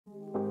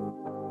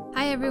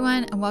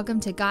everyone, and welcome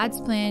to God's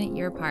Plan,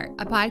 Your Part,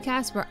 a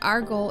podcast where our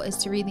goal is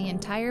to read the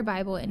entire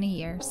Bible in a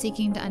year,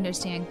 seeking to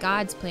understand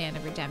God's plan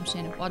of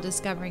redemption while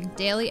discovering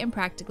daily and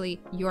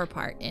practically your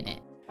part in it.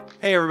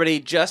 Hey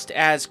everybody, just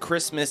as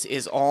Christmas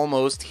is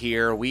almost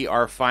here, we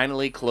are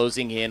finally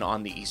closing in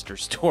on the Easter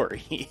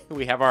story.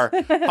 We have our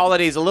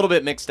holidays a little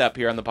bit mixed up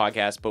here on the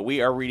podcast, but we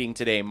are reading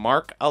today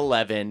Mark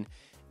 11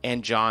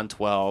 and John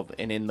 12,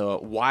 and in the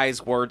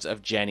wise words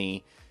of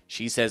Jenny,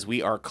 she says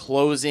we are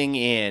closing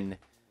in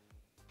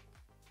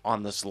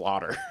on the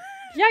slaughter.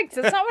 Yikes,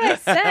 that's not what I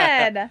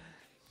said.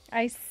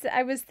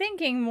 I was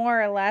thinking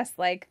more or less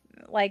like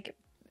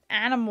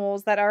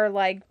animals that are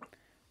like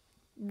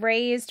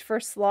raised for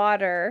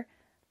slaughter.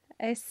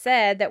 I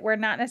said that we're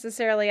not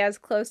necessarily as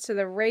close to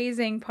the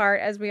raising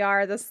part as we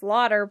are the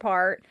slaughter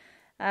part,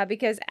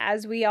 because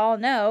as we all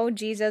know,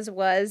 Jesus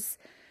was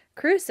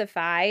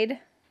crucified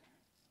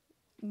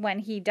when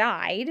he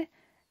died.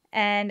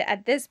 And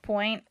at this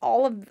point,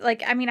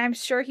 I'm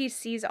sure he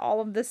sees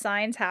all of the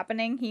signs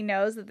happening. He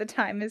knows that the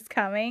time is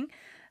coming.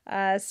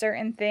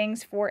 Certain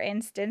things, for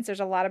instance,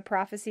 there's a lot of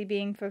prophecy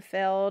being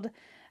fulfilled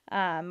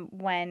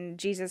when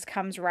Jesus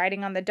comes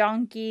riding on the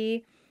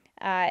donkey.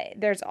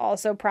 There's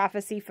also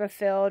prophecy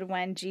fulfilled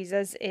when he's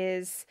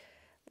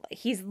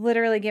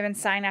literally given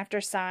sign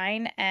after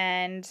sign.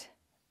 And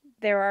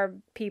there are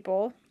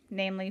people,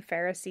 namely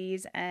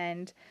Pharisees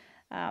and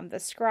the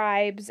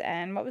scribes,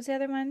 and what was the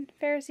other one?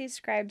 Pharisees,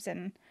 scribes,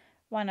 and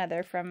one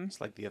other from... It's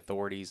like the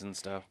authorities and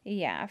stuff.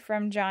 Yeah,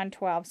 from John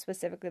 12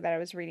 specifically that I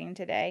was reading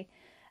today,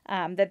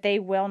 that they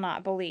will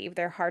not believe.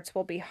 Their hearts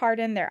will be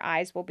hardened, their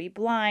eyes will be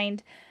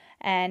blind,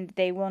 and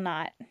they will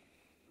not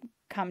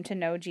come to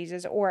know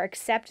Jesus or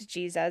accept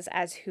Jesus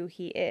as who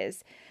he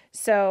is.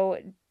 So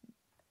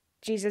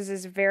Jesus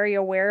is very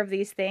aware of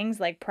these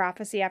things, like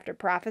prophecy after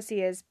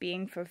prophecy is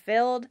being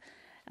fulfilled.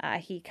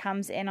 He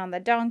comes in on the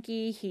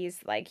donkey. He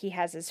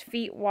has his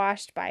feet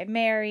washed by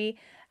Mary,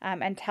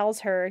 and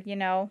tells her,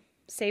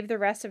 save the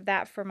rest of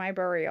that for my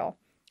burial.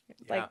 Yeah.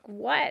 Like,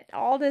 what?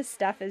 All this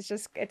stuff is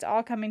it's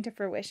all coming to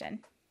fruition.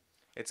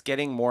 It's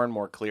getting more and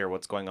more clear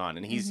what's going on,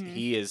 and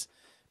he is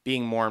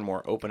being more and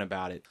more open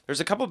about it.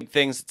 There's a couple of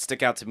things that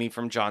stick out to me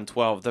from John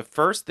 12. The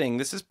first thing,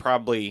 this is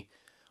probably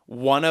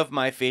one of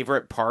my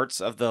favorite parts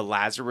of the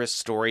Lazarus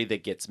story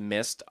that gets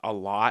missed a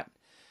lot.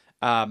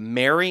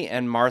 Mary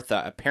and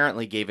Martha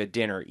apparently gave a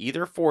dinner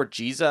either for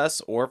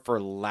Jesus or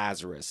for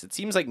Lazarus. It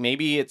seems like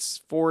maybe it's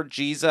for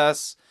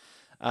Jesus,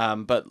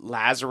 but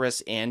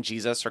Lazarus and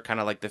Jesus are kind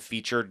of like the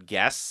featured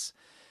guests.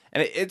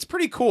 And it's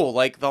pretty cool.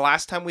 Like the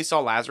last time we saw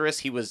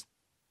Lazarus, he was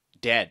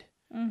dead.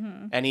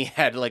 Mm-hmm. And he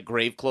had like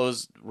grave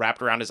clothes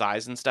wrapped around his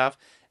eyes and stuff.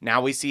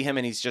 Now we see him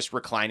and he's just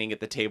reclining at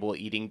the table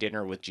eating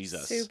dinner with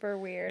Jesus. Super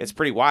weird. It's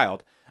pretty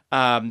wild.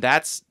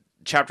 That's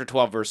chapter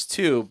 12, verse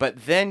 2,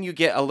 but then you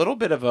get a little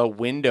bit of a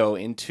window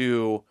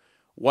into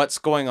what's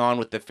going on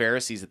with the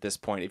Pharisees at this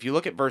point. If you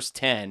look at verse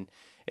 10,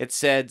 it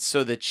said,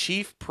 so the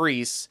chief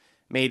priests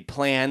made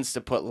plans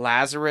to put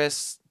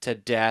Lazarus to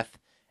death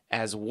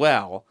as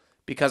well,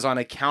 because on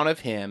account of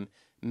him,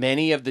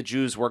 many of the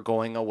Jews were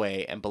going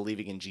away and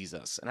believing in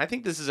Jesus. And I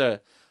think this is a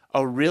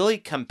really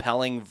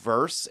compelling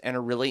verse and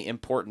a really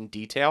important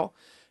detail,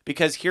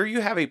 because here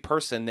you have a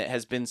person that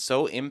has been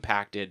so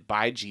impacted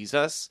by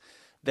Jesus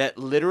that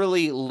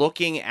literally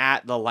looking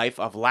at the life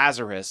of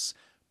Lazarus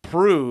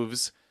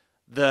proves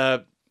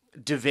the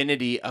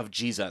divinity of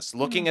Jesus.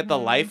 Looking at the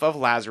life of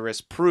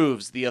Lazarus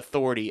proves the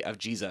authority of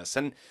Jesus.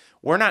 And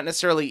we're not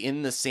necessarily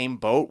in the same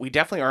boat. We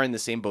definitely are in the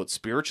same boat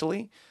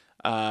spiritually.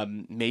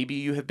 Maybe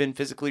you have been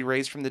physically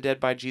raised from the dead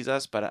by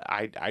Jesus, but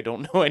I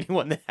don't know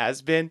anyone that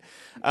has been.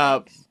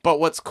 But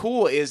what's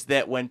cool is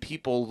that when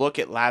people look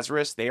at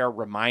Lazarus, they are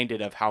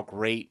reminded of how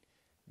great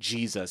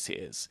Jesus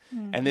is.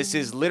 And this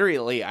is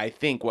literally, I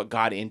think, what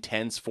God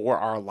intends for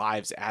our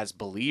lives as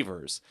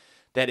believers.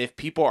 That if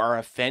people are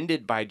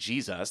offended by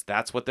Jesus,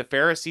 that's what the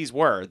Pharisees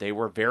were. They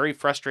were very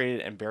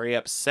frustrated and very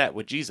upset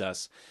with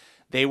Jesus.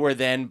 They were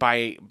then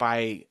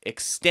by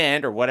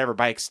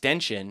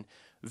extension,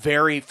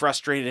 very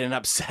frustrated and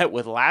upset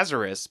with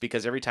Lazarus,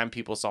 because every time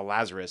people saw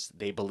Lazarus,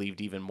 they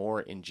believed even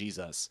more in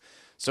Jesus.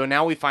 So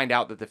now we find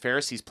out that the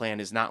Pharisees' plan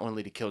is not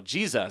only to kill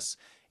Jesus,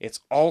 it's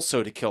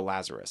also to kill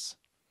Lazarus.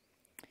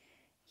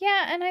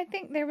 Yeah, and I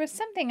think there was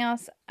something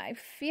else. I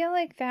feel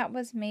like that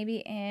was maybe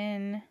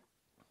in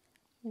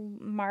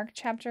Mark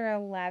chapter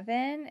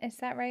 11. Is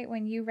that right?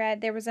 When you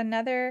read, there was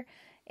another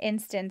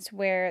instance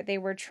where they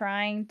were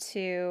trying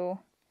to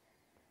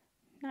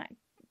not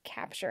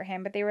capture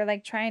him, but they were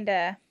like trying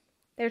to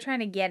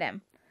get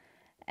him.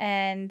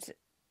 And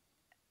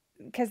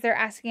because they're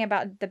asking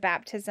about the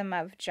baptism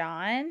of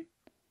John.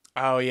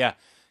 Oh, yeah.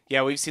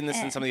 Yeah, we've seen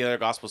this in some of the other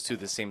Gospels too,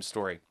 the same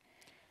story.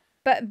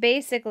 But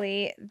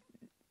basically,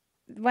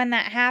 when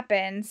that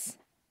happens,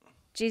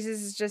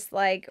 Jesus is just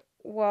like,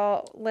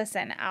 well,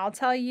 listen, I'll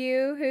tell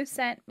you who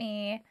sent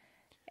me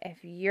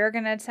if you're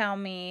going to tell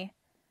me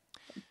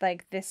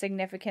like the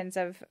significance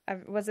of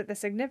was it the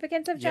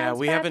significance of John's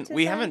baptism?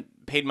 We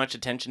haven't paid much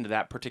attention to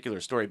that particular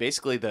story.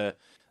 Basically, the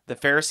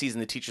Pharisees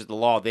and the teachers of the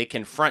law, they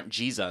confront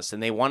Jesus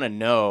and they want to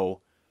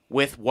know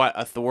with what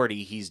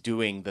authority he's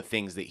doing the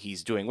things that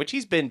he's doing, which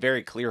he's been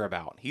very clear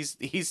about.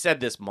 He's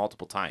said this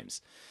multiple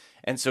times.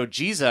 And so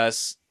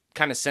Jesus,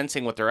 kind of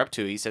sensing what they're up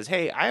to, he says,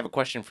 hey, I have a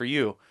question for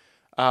you.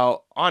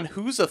 On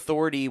whose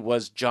authority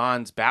was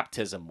John's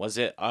baptism? Was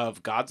it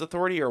of God's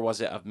authority or was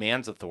it of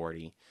man's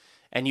authority?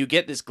 And you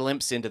get this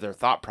glimpse into their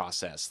thought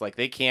process. Like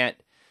they can't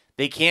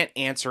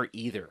answer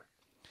either,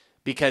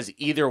 because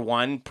either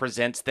one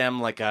presents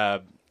them like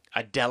a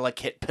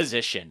delicate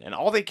position, and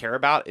all they care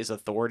about is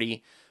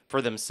authority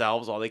for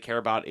themselves. All they care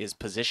about is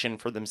position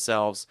for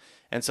themselves.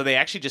 And so they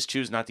actually just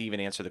choose not to even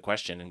answer the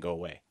question and go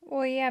away.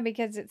 Well, yeah,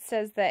 because it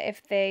says that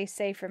if they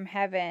say from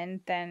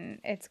heaven, then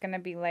it's going to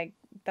be like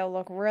they'll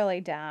look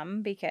really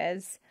dumb,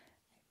 because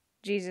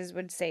Jesus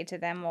would say to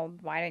them, well,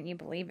 why didn't you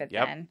believe it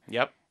then?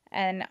 Yep.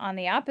 And on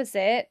the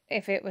opposite,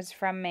 if it was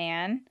from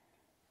man,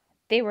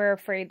 they were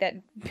afraid that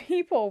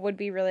people would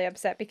be really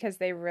upset because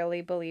they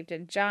really believed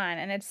in John.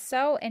 And it's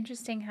so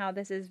interesting how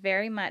this is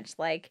very much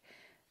like,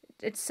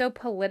 it's so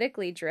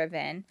politically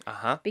driven,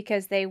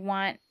 because they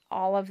want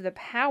all of the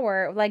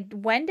power. Like,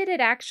 when did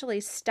it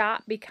actually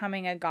stop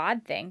becoming a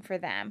God thing for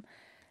them?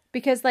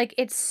 Because like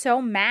it's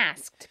so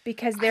masked,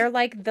 because they're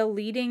like the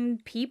leading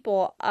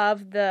people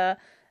of the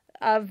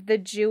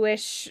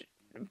Jewish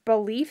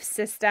belief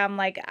system.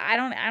 Like I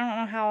don't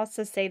know how else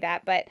to say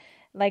that, but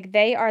like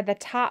they are the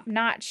top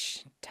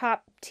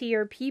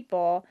tier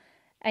people,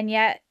 and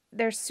yet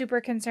they're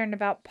super concerned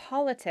about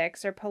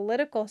politics or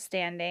political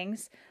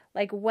standings.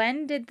 Like,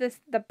 when did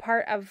the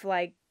part of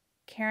like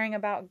caring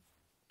about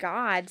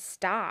God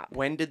stop?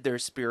 When did their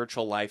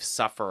spiritual life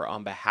suffer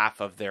on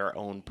behalf of their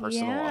own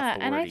personal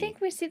authority? And I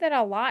think we see that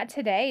a lot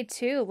today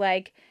too.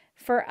 Like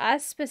for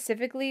us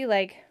specifically,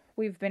 like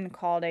we've been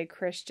called a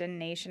Christian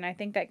nation. I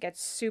think that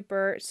gets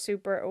super,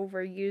 super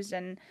overused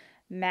and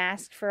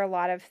masked for a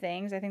lot of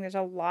things. I think there's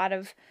a lot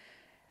of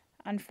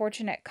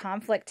unfortunate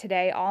conflict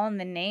today, all in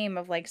the name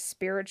of like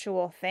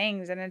spiritual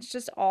things, and it's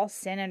just all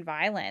sin and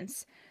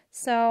violence.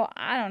 So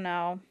I don't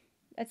know.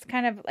 It's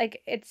kind of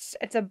like it's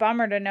a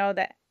bummer to know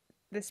that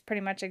this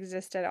pretty much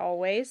existed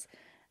always,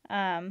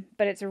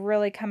 but it's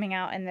really coming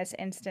out in this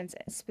instance,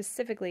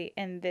 specifically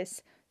in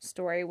this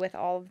story, with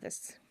all of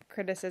this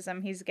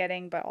criticism he's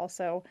getting, but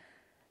also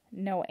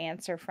no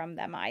answer from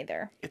them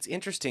either. It's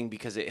interesting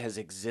because it has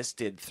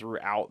existed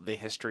throughout the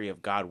history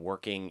of God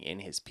working in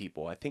his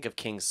people. I think of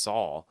King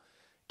Saul.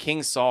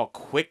 King Saul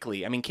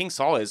King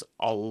Saul is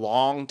a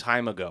long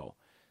time ago,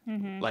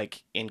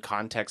 like in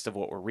context of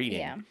what we're reading.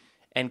 Yeah.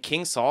 And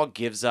King Saul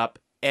gives up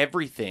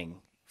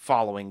everything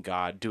following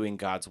God, doing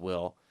God's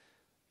will,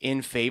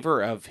 in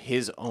favor of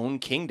his own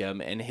kingdom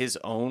and his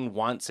own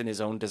wants and his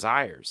own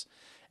desires.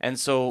 And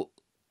so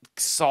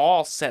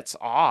Saul sets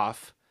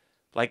off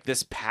like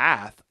this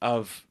path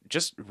of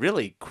just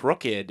really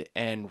crooked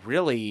and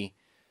really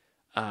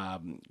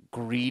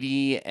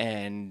greedy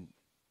and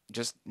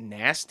just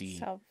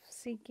nasty,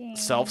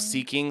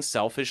 self-seeking,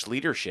 selfish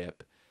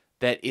leadership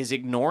that is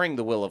ignoring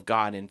the will of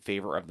God in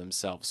favor of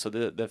themselves. So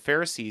the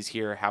Pharisees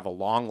here have a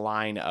long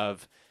line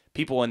of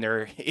people in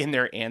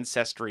their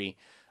ancestry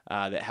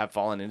that have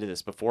fallen into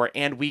this before,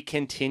 and we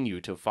continue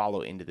to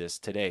follow into this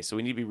today. So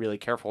we need to be really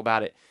careful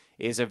about it.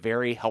 It is a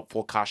very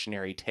helpful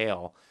cautionary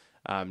tale,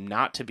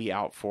 not to be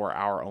out for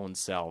our own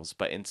selves,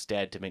 but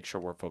instead to make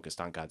sure we're focused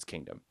on God's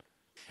kingdom.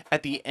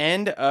 At the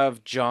end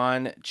of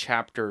John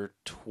chapter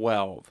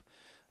 12,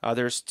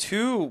 there's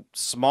two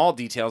small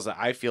details that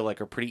I feel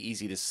like are pretty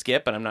easy to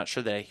skip, and I'm not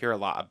sure that I hear a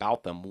lot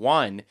about them.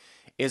 One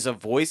is a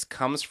voice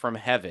comes from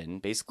heaven.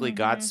 Basically,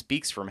 God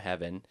speaks from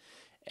heaven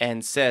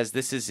and says,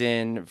 this is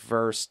in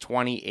verse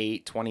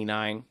 28,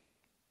 29.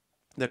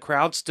 The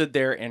crowd stood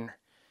there and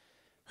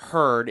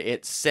heard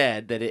it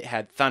said that it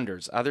had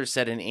thunders. Others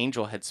said an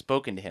angel had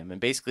spoken to him.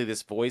 And basically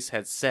this voice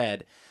had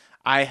said,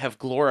 I have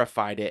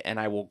glorified it and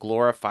I will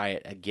glorify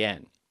it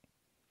again.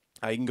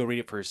 You can go read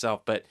it for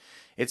yourself, but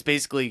it's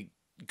basically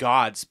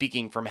God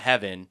speaking from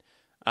heaven,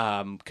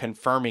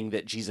 confirming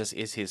that Jesus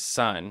is his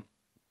son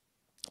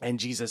and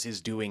Jesus is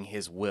doing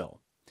his will.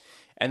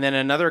 And then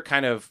another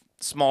kind of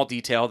small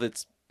detail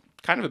that's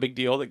kind of a big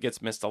deal that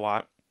gets missed a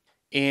lot.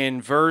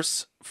 In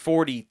verse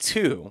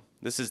 42,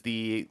 this is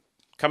the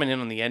coming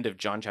in on the end of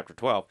John chapter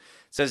 12, it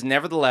says,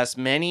 nevertheless,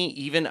 many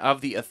even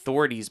of the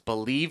authorities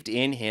believed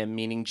in him,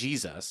 meaning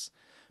Jesus,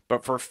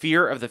 but for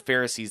fear of the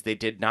Pharisees, they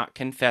did not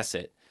confess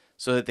it,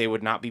 so that they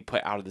would not be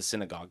put out of the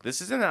synagogue.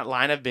 This is in that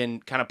line. I've been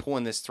kind of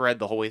pulling this thread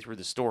the whole way through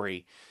the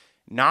story.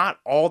 Not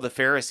all the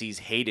Pharisees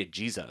hated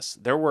Jesus.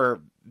 There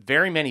were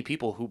very many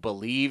people who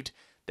believed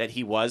that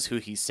he was who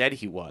he said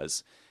he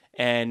was.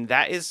 And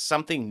that is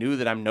something new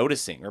that I'm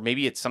noticing, or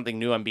maybe it's something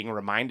new I'm being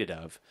reminded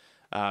of,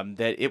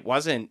 that it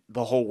wasn't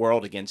the whole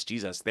world against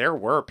Jesus. There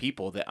were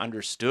people that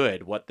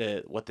understood what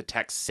the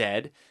text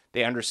said.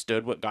 They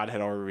understood what God had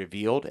already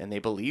revealed, and they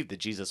believed that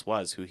Jesus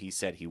was who he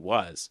said he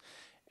was.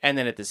 And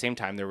then at the same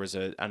time, there was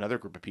another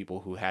group of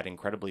people who had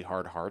incredibly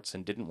hard hearts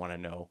and didn't want to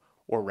know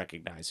or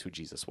recognize who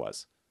Jesus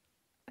was.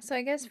 So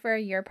I guess for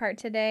your part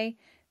today,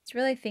 it's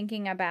really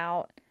thinking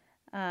about,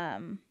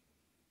 again,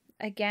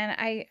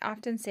 I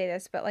often say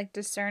this, but like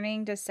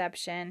discerning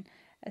deception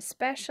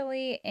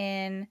especially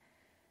in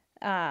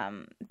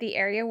the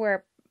area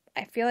where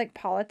I feel like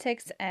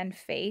politics and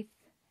faith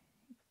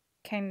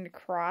can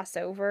cross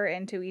over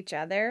into each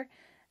other.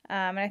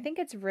 And I think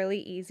it's really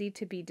easy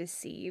to be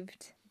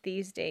deceived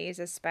these days,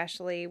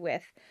 especially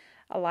with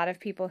a lot of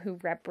people who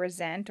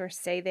represent or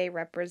say they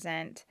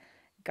represent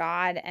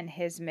God and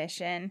his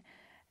mission.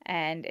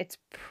 And it's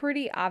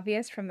pretty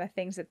obvious from the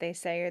things that they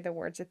say or the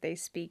words that they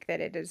speak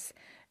that it is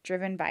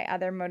driven by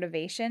other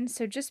motivations.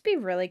 So just be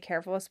really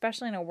careful,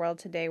 especially in a world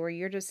today where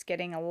you're just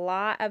getting a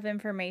lot of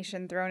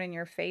information thrown in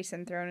your face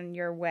and thrown in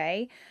your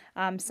way,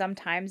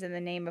 sometimes in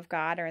the name of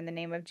God or in the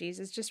name of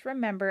Jesus. Just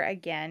remember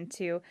again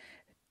to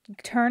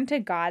turn to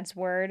God's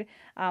word.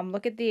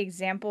 Look at the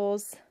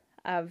examples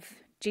of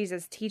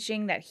Jesus'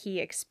 teaching that he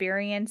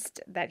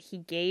experienced, that he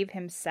gave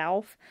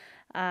himself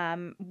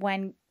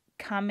when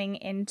coming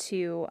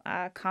into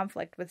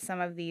conflict with some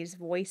of these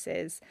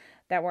voices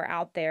that were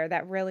out there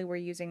that really were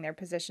using their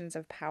positions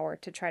of power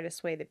to try to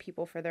sway the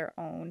people for their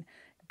own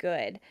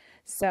good.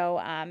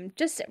 So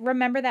just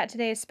remember that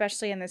today,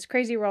 especially in this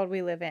crazy world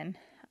we live in.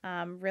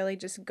 Really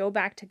just go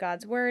back to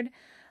God's word,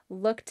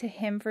 look to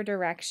him for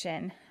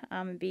direction,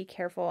 be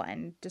careful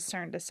and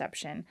discern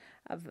deception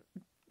of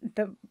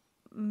the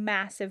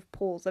massive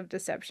pools of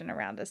deception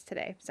around us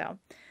today. So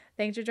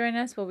thanks for joining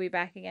us. We'll be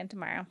back again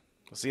tomorrow.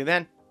 We'll see you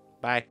then.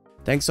 Bye.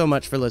 Thanks so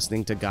much for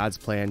listening to God's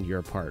Plan,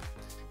 Your Part.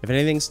 If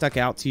anything stuck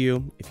out to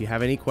you, if you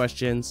have any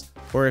questions,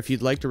 or if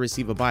you'd like to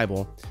receive a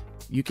Bible,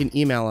 you can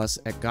email us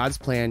at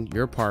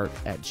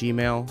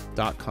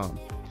godsplanyourpart@gmail.com.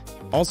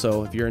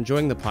 Also, if you're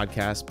enjoying the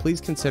podcast, please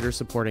consider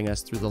supporting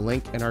us through the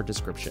link in our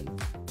description.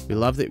 We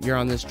love that you're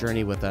on this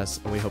journey with us,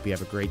 and we hope you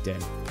have a great day.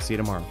 See you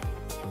tomorrow.